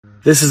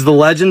This is the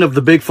legend of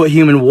the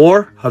Bigfoot-Human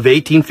War of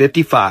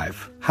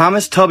 1855.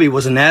 Thomas Tubby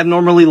was an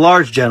abnormally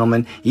large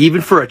gentleman, even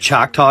for a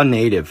Choctaw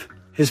native.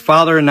 His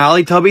father,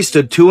 Anali Tubby,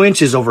 stood 2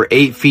 inches over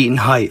 8 feet in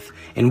height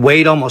and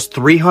weighed almost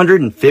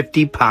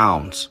 350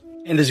 pounds.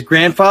 And his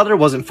grandfather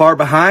wasn't far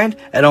behind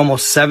at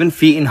almost 7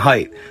 feet in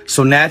height,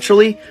 so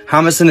naturally,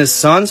 Thomas and his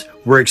sons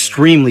were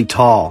extremely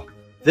tall.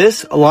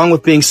 This, along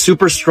with being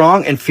super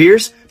strong and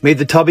fierce, made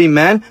the Tubby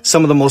men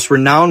some of the most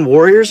renowned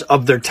warriors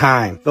of their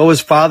time. Though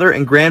his father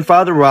and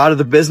grandfather were out of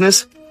the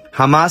business,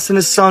 Hamas and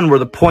his son were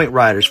the point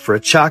riders for a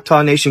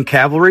Choctaw Nation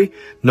cavalry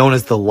known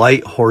as the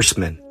Light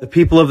Horsemen. The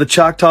people of the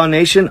Choctaw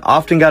Nation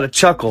often got a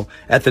chuckle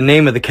at the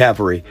name of the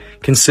cavalry,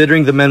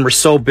 considering the men were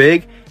so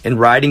big and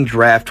riding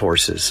draft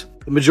horses.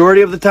 The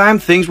majority of the time,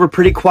 things were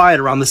pretty quiet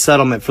around the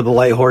settlement for the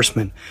Light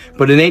Horsemen,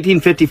 but in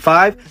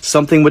 1855,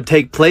 something would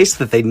take place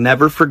that they'd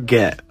never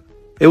forget.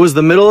 It was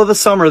the middle of the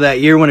summer that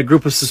year when a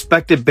group of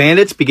suspected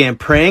bandits began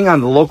preying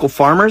on the local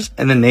farmers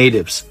and the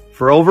natives.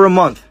 For over a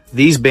month,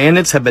 these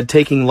bandits had been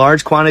taking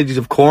large quantities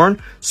of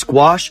corn,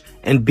 squash,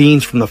 and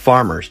beans from the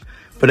farmers.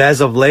 But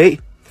as of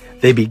late,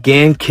 they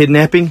began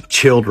kidnapping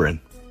children.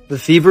 The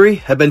thievery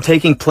had been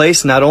taking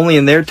place not only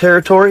in their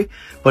territory,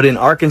 but in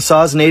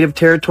Arkansas's native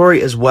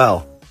territory as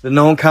well. The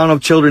known count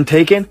of children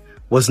taken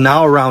was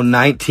now around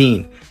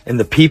 19, and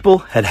the people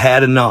had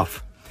had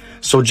enough.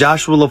 So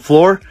Joshua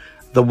LaFleur,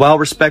 the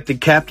well-respected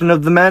captain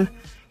of the men,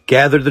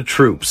 gathered the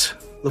troops.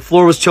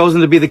 LaFleur was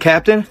chosen to be the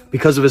captain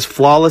because of his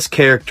flawless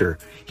character.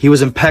 He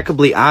was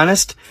impeccably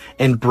honest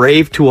and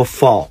brave to a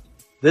fault.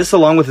 This,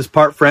 along with his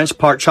part French,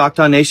 part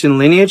Choctaw Nation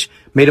lineage,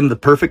 made him the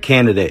perfect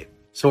candidate.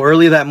 So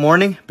early that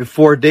morning,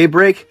 before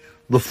daybreak,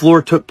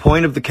 LaFleur took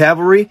point of the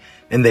cavalry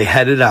and they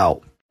headed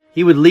out.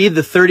 He would lead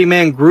the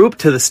 30-man group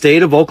to the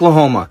state of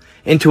Oklahoma,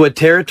 into a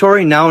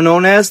territory now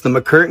known as the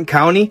McCurtain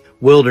County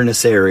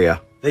Wilderness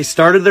Area. They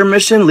started their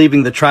mission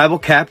leaving the tribal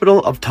capital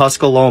of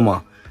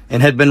Tuscaloma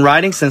and had been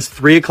riding since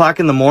 3 o'clock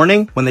in the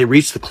morning when they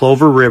reached the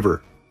Clover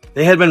River.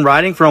 They had been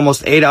riding for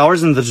almost 8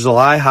 hours in the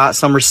July hot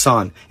summer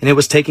sun, and it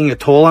was taking a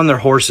toll on their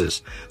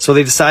horses, so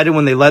they decided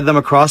when they led them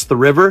across the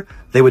river,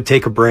 they would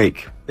take a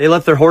break. They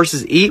let their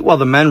horses eat while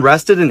the men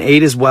rested and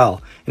ate as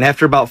well, and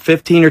after about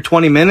 15 or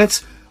 20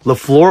 minutes,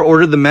 LaFleur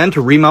ordered the men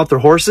to remount their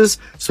horses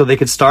so they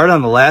could start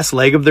on the last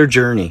leg of their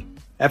journey.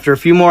 After a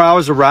few more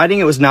hours of riding,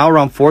 it was now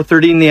around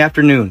 4:30 in the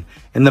afternoon,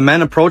 and the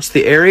men approached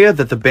the area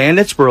that the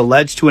bandits were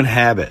alleged to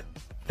inhabit.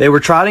 They were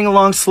trotting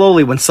along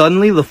slowly when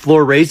suddenly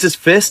LaFleur raised his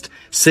fist,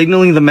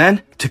 signaling the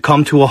men to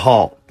come to a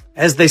halt.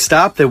 As they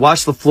stopped, they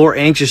watched LaFleur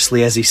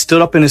anxiously as he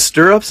stood up in his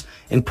stirrups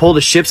and pulled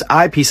a ship's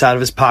eyepiece out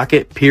of his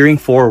pocket, peering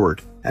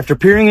forward. After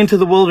peering into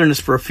the wilderness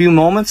for a few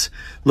moments,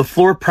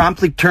 LaFleur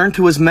promptly turned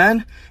to his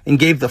men and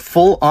gave the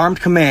full armed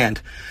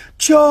command,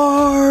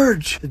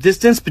 "Charge!" The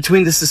distance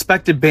between the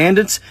suspected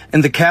bandits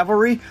and the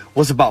cavalry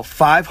was about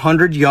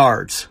 500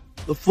 yards.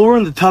 LaFleur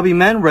and the Tubby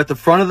men were at the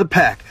front of the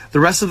pack. The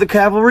rest of the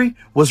cavalry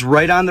was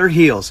right on their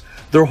heels.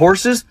 Their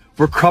horses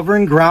were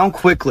covering ground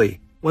quickly.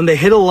 When they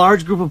hit a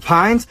large group of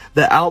pines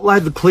that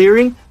outlined the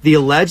clearing the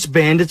alleged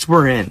bandits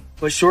were in.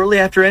 But shortly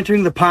after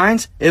entering the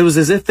pines, it was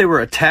as if they were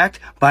attacked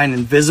by an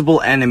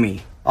invisible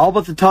enemy. All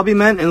but the Tubby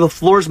men and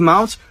LaFleur's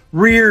mounts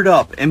reared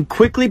up and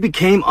quickly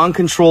became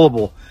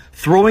uncontrollable,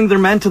 throwing their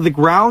men to the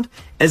ground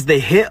as they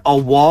hit a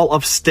wall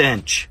of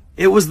stench.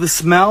 It was the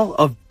smell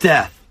of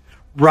death,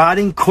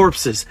 rotting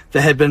corpses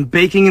that had been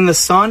baking in the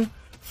sun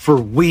for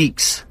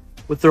weeks.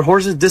 With their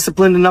horses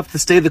disciplined enough to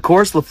stay the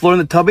course, LaFleur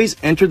and the Tubbies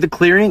entered the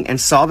clearing and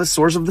saw the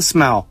source of the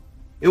smell.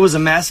 It was a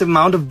massive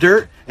mound of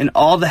dirt and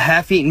all the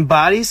half-eaten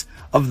bodies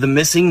of the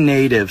missing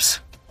natives.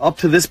 Up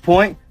to this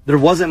point, there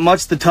wasn't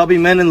much the Tubby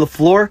men and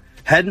LaFleur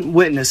hadn't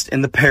witnessed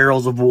in the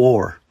perils of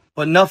war.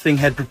 But nothing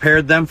had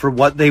prepared them for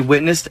what they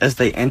witnessed as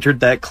they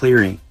entered that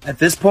clearing. At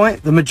this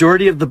point, the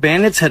majority of the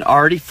bandits had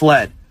already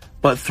fled,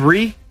 but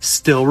 3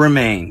 still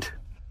remained.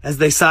 As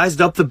they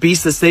sized up the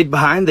beasts that stayed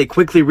behind, they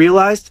quickly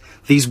realized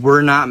these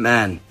were not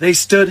men. They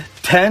stood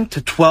 10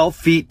 to 12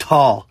 feet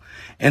tall,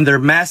 and their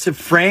massive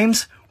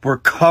frames were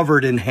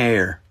covered in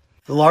hair.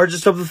 The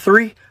largest of the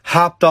 3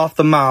 hopped off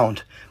the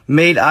mound,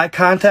 made eye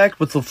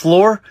contact with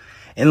LaFleur,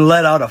 and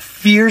let out a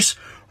fierce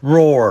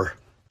roar.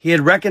 He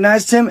had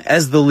recognized him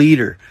as the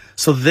leader,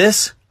 so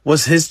this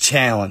was his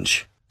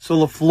challenge. So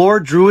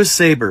LaFleur drew his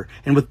saber,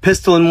 and with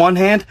pistol in one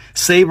hand,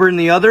 saber in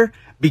the other,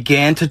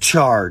 began to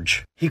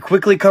charge. He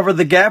quickly covered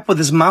the gap with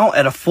his mount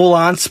at a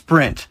full-on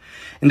sprint.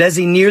 And as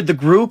he neared the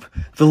group,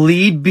 the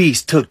lead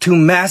beast took 2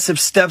 massive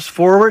steps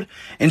forward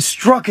and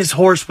struck his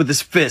horse with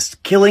his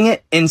fist, killing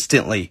it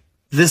instantly.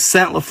 This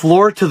sent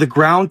LaFleur to the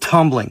ground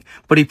tumbling,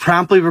 but he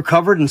promptly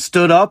recovered and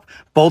stood up,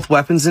 both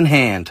weapons in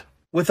hand.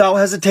 Without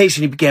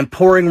hesitation, he began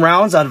pouring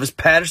rounds out of his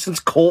Patterson's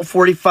Colt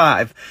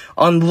 45,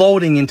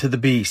 unloading into the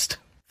beast.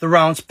 The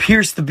rounds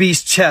pierced the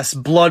beast's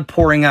chest, blood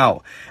pouring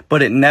out,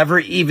 but it never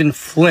even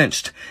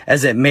flinched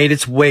as it made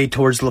its way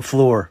towards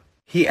LaFleur.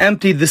 He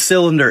emptied the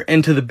cylinder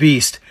into the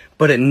beast,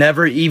 but it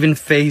never even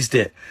fazed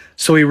it,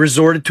 so he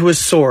resorted to his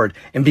sword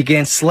and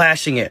began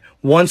slashing it,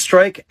 one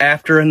strike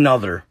after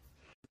another.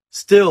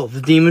 Still,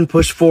 the demon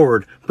pushed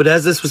forward, but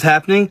as this was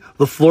happening,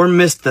 LaFleur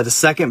missed that a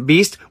second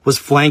beast was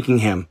flanking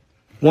him.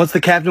 Once the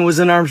captain was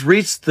in arm's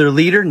reach, their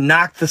leader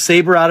knocked the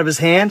saber out of his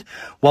hand,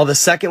 while the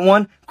second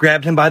one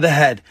grabbed him by the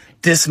head,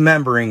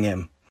 dismembering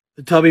him.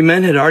 The Tubby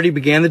men had already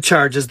began the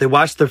charge as they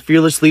watched their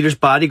fearless leader's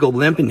body go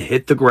limp and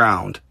hit the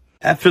ground.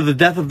 After the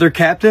death of their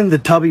captain, the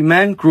Tubby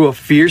men grew a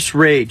fierce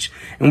rage,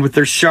 and with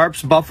their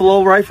Sharps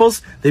buffalo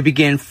rifles, they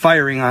began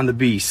firing on the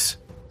beasts.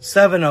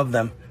 7 of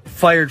them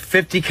fired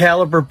 50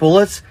 caliber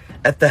bullets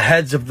at the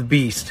heads of the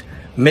beast,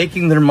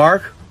 making their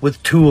mark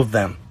with 2 of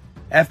them.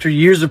 After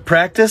years of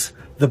practice,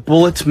 the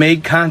bullets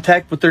made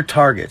contact with their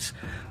targets.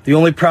 The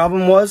only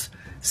problem was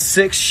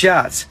 6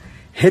 shots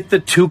hit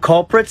the 2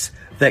 culprits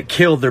that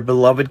killed their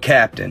beloved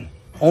captain.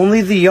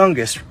 Only the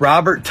youngest,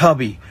 Robert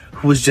Tubby,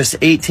 who was just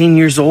 18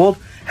 years old,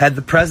 had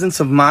the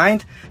presence of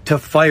mind to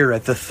fire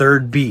at the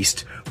third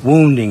beast,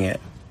 wounding it.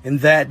 In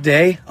that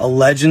day, a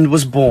legend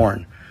was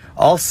born.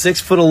 All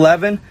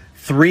 6'11",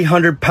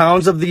 300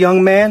 pounds of the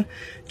young man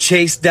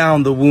chased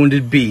down the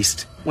wounded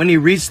beast. When he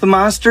reached the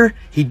monster,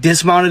 he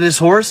dismounted his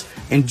horse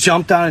and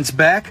jumped on its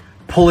back,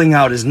 pulling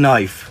out his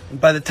knife.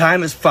 And by the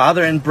time his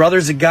father and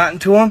brothers had gotten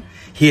to him,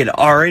 he had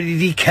already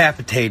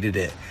decapitated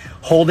it,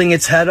 holding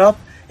its head up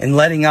and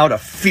letting out a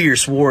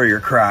fierce warrior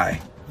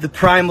cry. The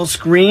primal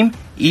scream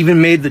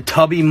even made the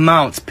Tubby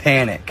mounts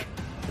panic.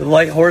 The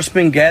light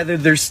horsemen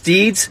gathered their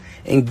steeds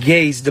and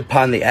gazed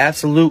upon the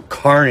absolute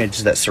carnage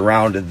that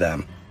surrounded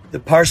them. The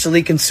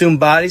partially consumed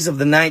bodies of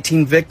the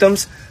 19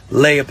 victims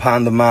lay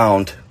upon the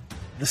mound.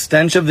 The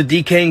stench of the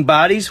decaying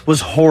bodies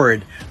was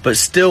horrid, but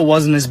still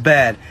wasn't as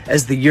bad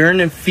as the urine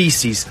and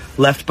feces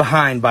left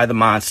behind by the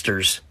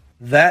monsters.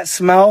 That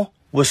smell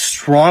was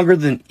stronger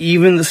than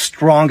even the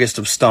strongest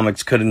of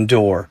stomachs could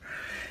endure.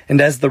 And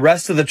as the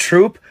rest of the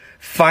troop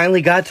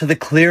finally got to the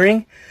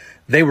clearing,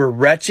 they were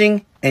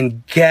retching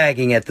and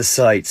gagging at the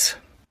sights.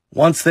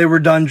 Once they were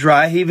done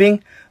dry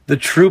heaving, the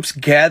troops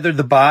gathered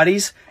the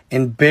bodies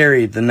and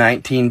buried the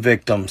 19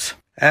 victims.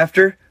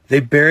 After, they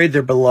buried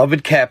their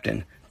beloved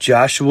captain,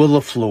 Joshua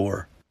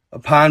LaFleur.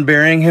 Upon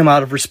burying him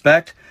out of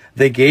respect,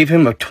 they gave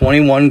him a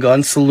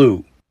 21-gun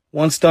salute.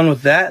 Once done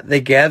with that,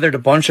 they gathered a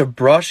bunch of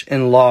brush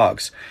and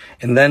logs,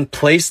 and then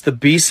placed the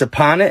beasts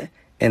upon it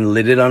and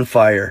lit it on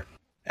fire.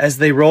 As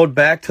they rode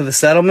back to the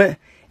settlement,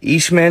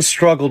 each man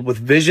struggled with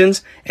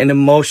visions and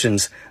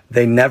emotions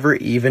they never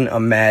even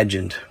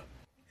imagined.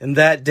 And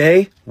that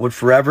day would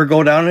forever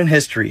go down in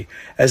history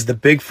as the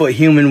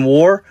Bigfoot-Human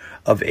War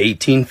of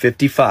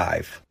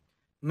 1855.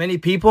 Many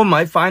people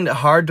might find it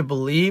hard to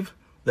believe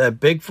that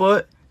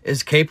Bigfoot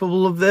is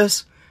capable of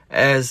this,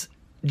 as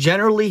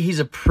generally he's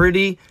a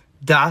pretty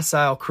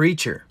docile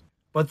creature.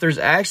 But there's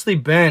actually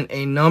been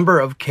a number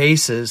of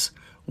cases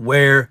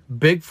where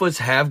Bigfoots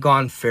have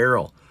gone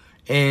feral.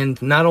 And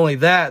not only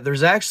that,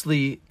 there's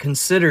actually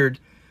considered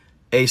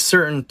a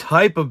certain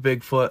type of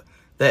Bigfoot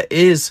that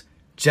is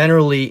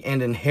generally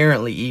and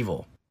inherently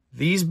evil.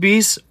 These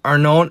beasts are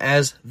known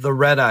as the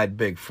red-eyed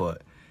Bigfoot,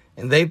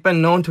 and they've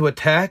been known to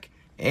attack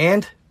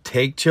and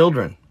take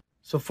children.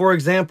 So for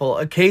example,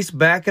 a case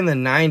back in the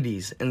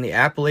 90s in the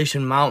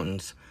Appalachian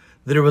Mountains,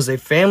 there was a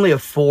family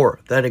of 4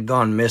 that had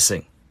gone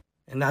missing.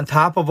 And on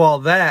top of all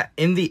that,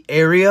 in the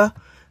area,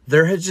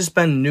 there had just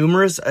been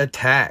numerous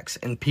attacks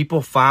and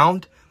people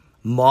found,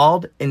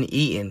 mauled, and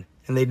eaten,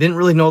 and they didn't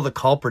really know the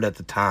culprit at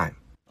the time.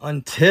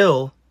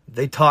 Until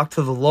they talked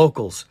to the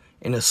locals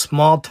in a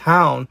small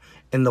town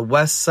in the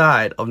west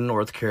side of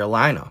North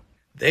Carolina.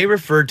 They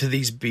referred to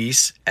these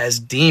beasts as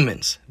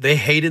demons. They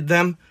hated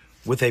them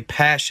with a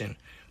passion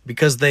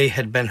because they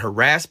had been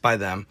harassed by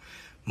them,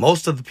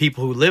 most of the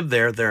people who lived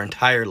there, their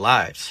entire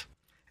lives.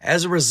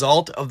 As a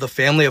result of the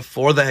family of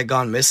 4 that had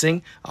gone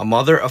missing, a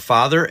mother, a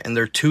father, and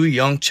their 2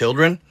 young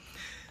children,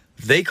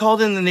 they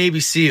called in the Navy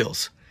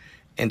SEALs.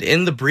 And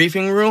in the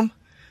briefing room,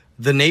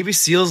 the Navy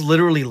SEALs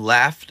literally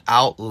laughed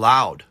out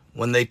loud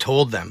when they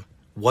told them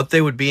what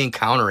they would be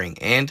encountering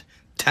and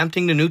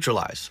attempting to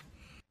neutralize.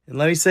 And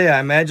let me say, I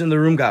imagine the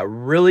room got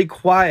really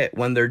quiet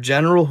when their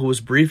general who was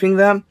briefing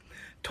them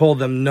told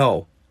them,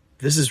 no,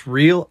 this is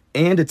real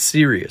and it's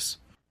serious.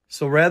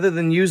 So rather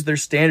than use their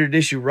standard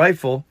issue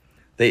rifle,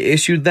 they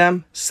issued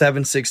them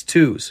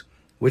 7.62s,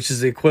 which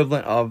is the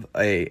equivalent of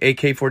a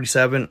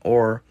AK-47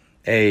 or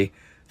a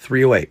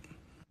 .308.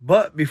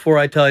 But before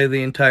I tell you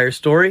the entire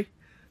story,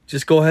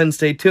 just go ahead and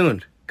stay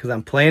tuned, because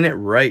I'm playing it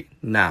right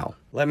now.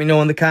 Let me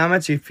know in the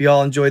comments if you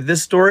all enjoyed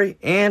this story,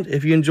 and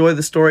if you enjoy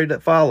the story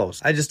that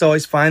follows. I just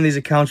always find these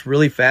accounts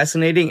really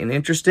fascinating and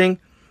interesting,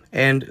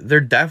 and they're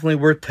definitely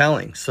worth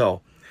telling.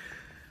 So,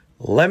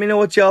 let me know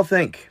what y'all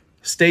think.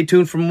 Stay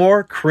tuned for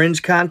more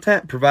cringe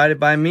content provided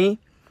by me.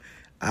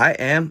 I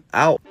am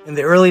out. In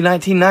the early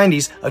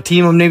 1990s, a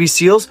team of Navy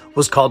SEALs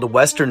was called to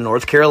Western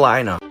North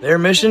Carolina. Their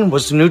mission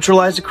was to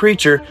neutralize a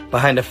creature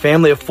behind a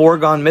family of 4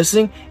 gone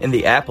missing in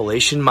the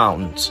Appalachian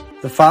Mountains.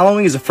 The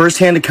following is a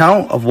first-hand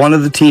account of one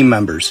of the team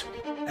members.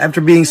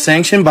 After being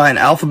sanctioned by an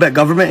alphabet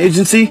government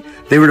agency,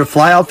 they were to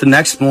fly out the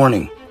next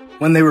morning.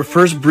 When they were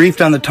first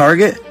briefed on the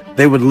target,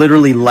 they would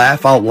literally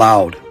laugh out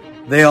loud.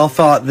 They all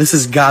thought this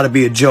has got to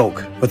be a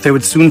joke, but they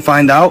would soon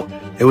find out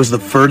it was the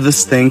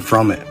furthest thing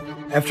from it.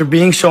 After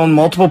being shown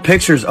multiple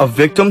pictures of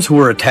victims who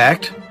were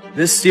attacked,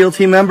 this SEAL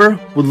team member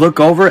would look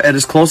over at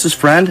his closest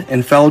friend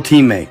and fellow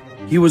teammate.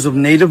 He was of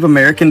Native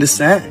American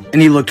descent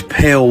and he looked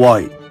pale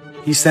white.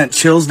 He sent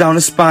chills down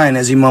his spine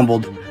as he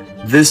mumbled,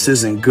 "This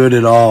isn't good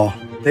at all."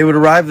 They would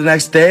arrive the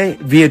next day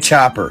via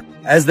chopper.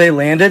 As they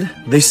landed,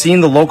 they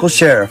seen the local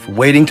sheriff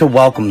waiting to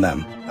welcome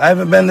them. "I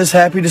haven't been this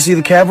happy to see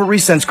the cavalry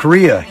since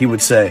Korea," he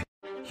would say.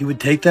 He would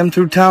take them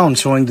through town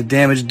showing the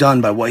damage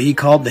done by what he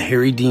called the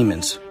hairy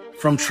demons.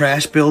 From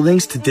trash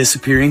buildings to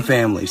disappearing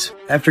families.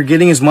 After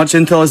getting as much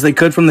intel as they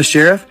could from the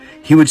sheriff,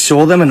 he would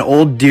show them an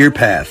old deer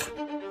path.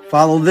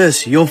 "Follow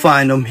this, you'll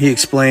find them," he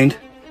explained,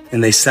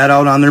 and they set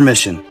out on their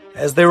mission.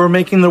 As they were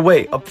making their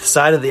way up the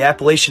side of the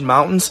Appalachian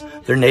Mountains,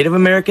 their Native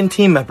American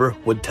team member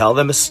would tell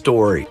them a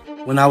story.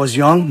 "When I was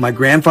young, my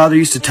grandfather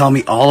used to tell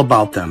me all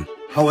about them.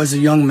 How as a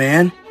young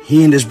man,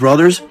 he and his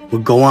brothers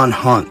would go on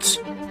hunts.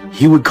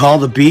 He would call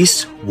the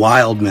beasts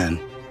wild men.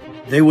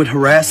 They would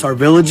harass our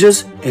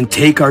villages and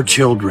take our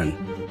children.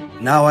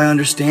 Now I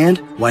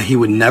understand why he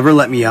would never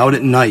let me out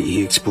at night,"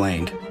 he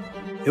explained.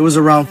 It was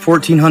around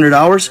 1400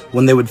 hours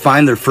when they would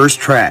find their first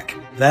track.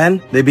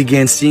 Then they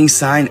began seeing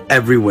sign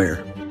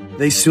everywhere.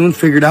 They soon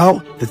figured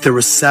out that there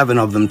were 7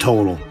 of them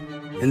total,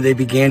 and they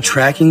began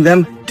tracking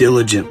them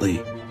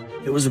diligently.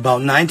 It was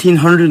about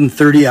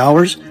 1930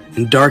 hours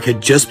and dark had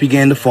just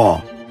began to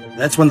fall.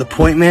 That's when the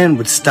point man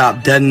would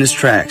stop dead in his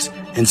tracks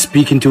and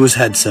speak into his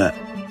headset.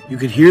 You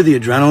could hear the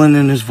adrenaline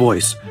in his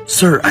voice.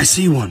 "Sir, I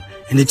see one,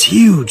 and it's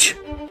huge."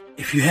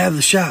 "If you have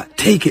the shot,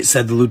 take it,"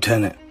 said the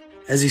lieutenant.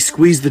 As he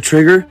squeezed the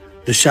trigger,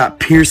 the shot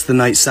pierced the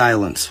night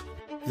silence.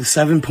 The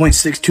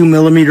 7.62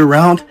 millimeter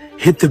round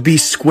hit the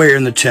beast square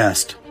in the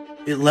chest.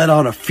 It let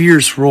out a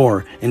fierce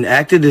roar and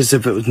acted as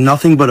if it was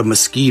nothing but a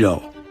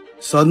mosquito.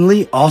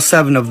 Suddenly, all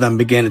 7 of them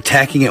began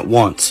attacking at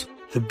once.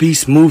 The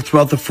beast moved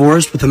throughout the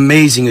forest with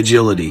amazing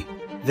agility.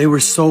 They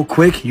were so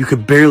quick you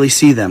could barely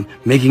see them,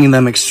 making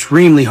them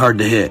extremely hard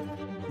to hit.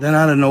 Then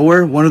out of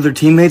nowhere, one of their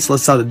teammates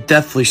lets out a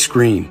deathly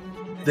scream.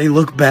 They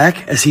look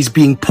back as he's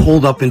being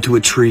pulled up into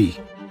a tree.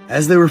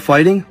 As they were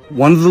fighting,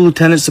 one of the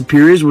lieutenant's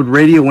superiors would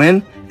radio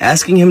in,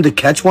 asking him to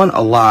catch one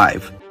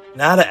alive.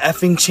 "Not a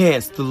effing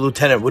chance," the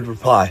lieutenant would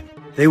reply.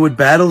 They would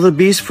battle the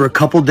beast for a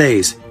couple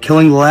days,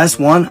 killing the last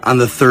one on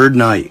the 3rd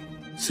night.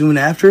 Soon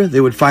after,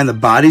 they would find the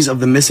bodies of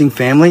the missing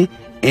family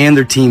and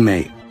their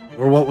teammate,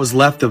 or what was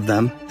left of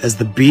them, as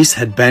the beast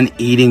had been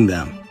eating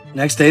them.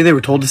 Next day, they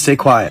were told to stay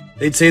quiet.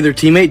 They'd say their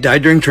teammate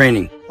died during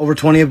training. Over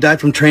 20 have died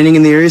from training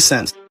in the area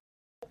since.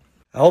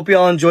 I hope you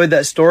all enjoyed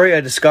that story.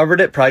 I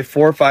discovered it probably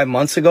 4 or 5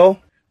 months ago.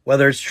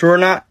 Whether it's true or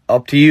not,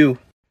 up to you.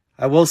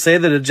 I will say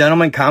that a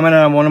gentleman commented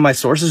on one of my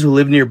sources who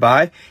lived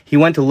nearby. He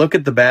went to look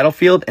at the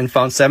battlefield and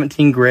found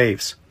 17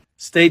 graves.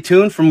 Stay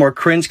tuned for more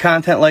cringe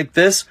content like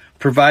this,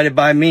 provided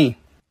by me.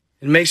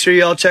 And make sure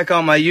you all check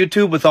out my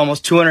YouTube with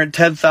almost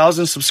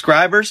 210,000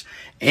 subscribers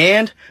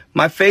and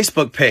my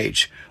Facebook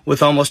page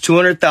with almost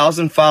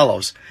 200,000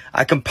 follows.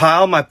 I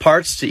compile my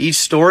parts to each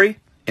story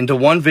into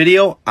one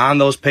video on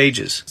those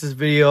pages. This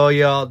video,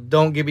 y'all,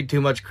 don't give me too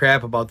much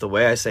crap about the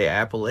way I say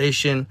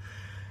Appalachian.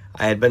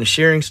 I had been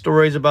sharing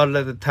stories about it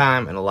at the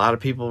time, and a lot of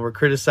people were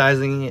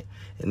criticizing it.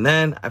 And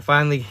then I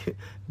finally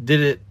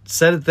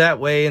said it that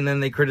way, and then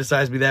they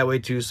criticized me that way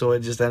too, so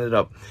it just ended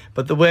up.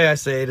 But the way I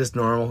say it is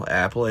normal,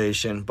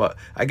 Appalachian. But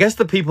I guess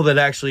the people that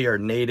actually are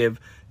native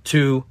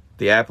to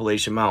the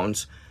Appalachian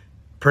Mountains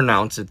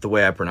pronounce it the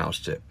way I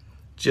pronounced it.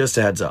 Just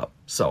a heads up.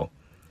 So,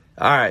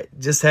 all right,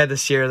 just had to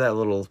share that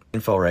little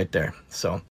info right there. So,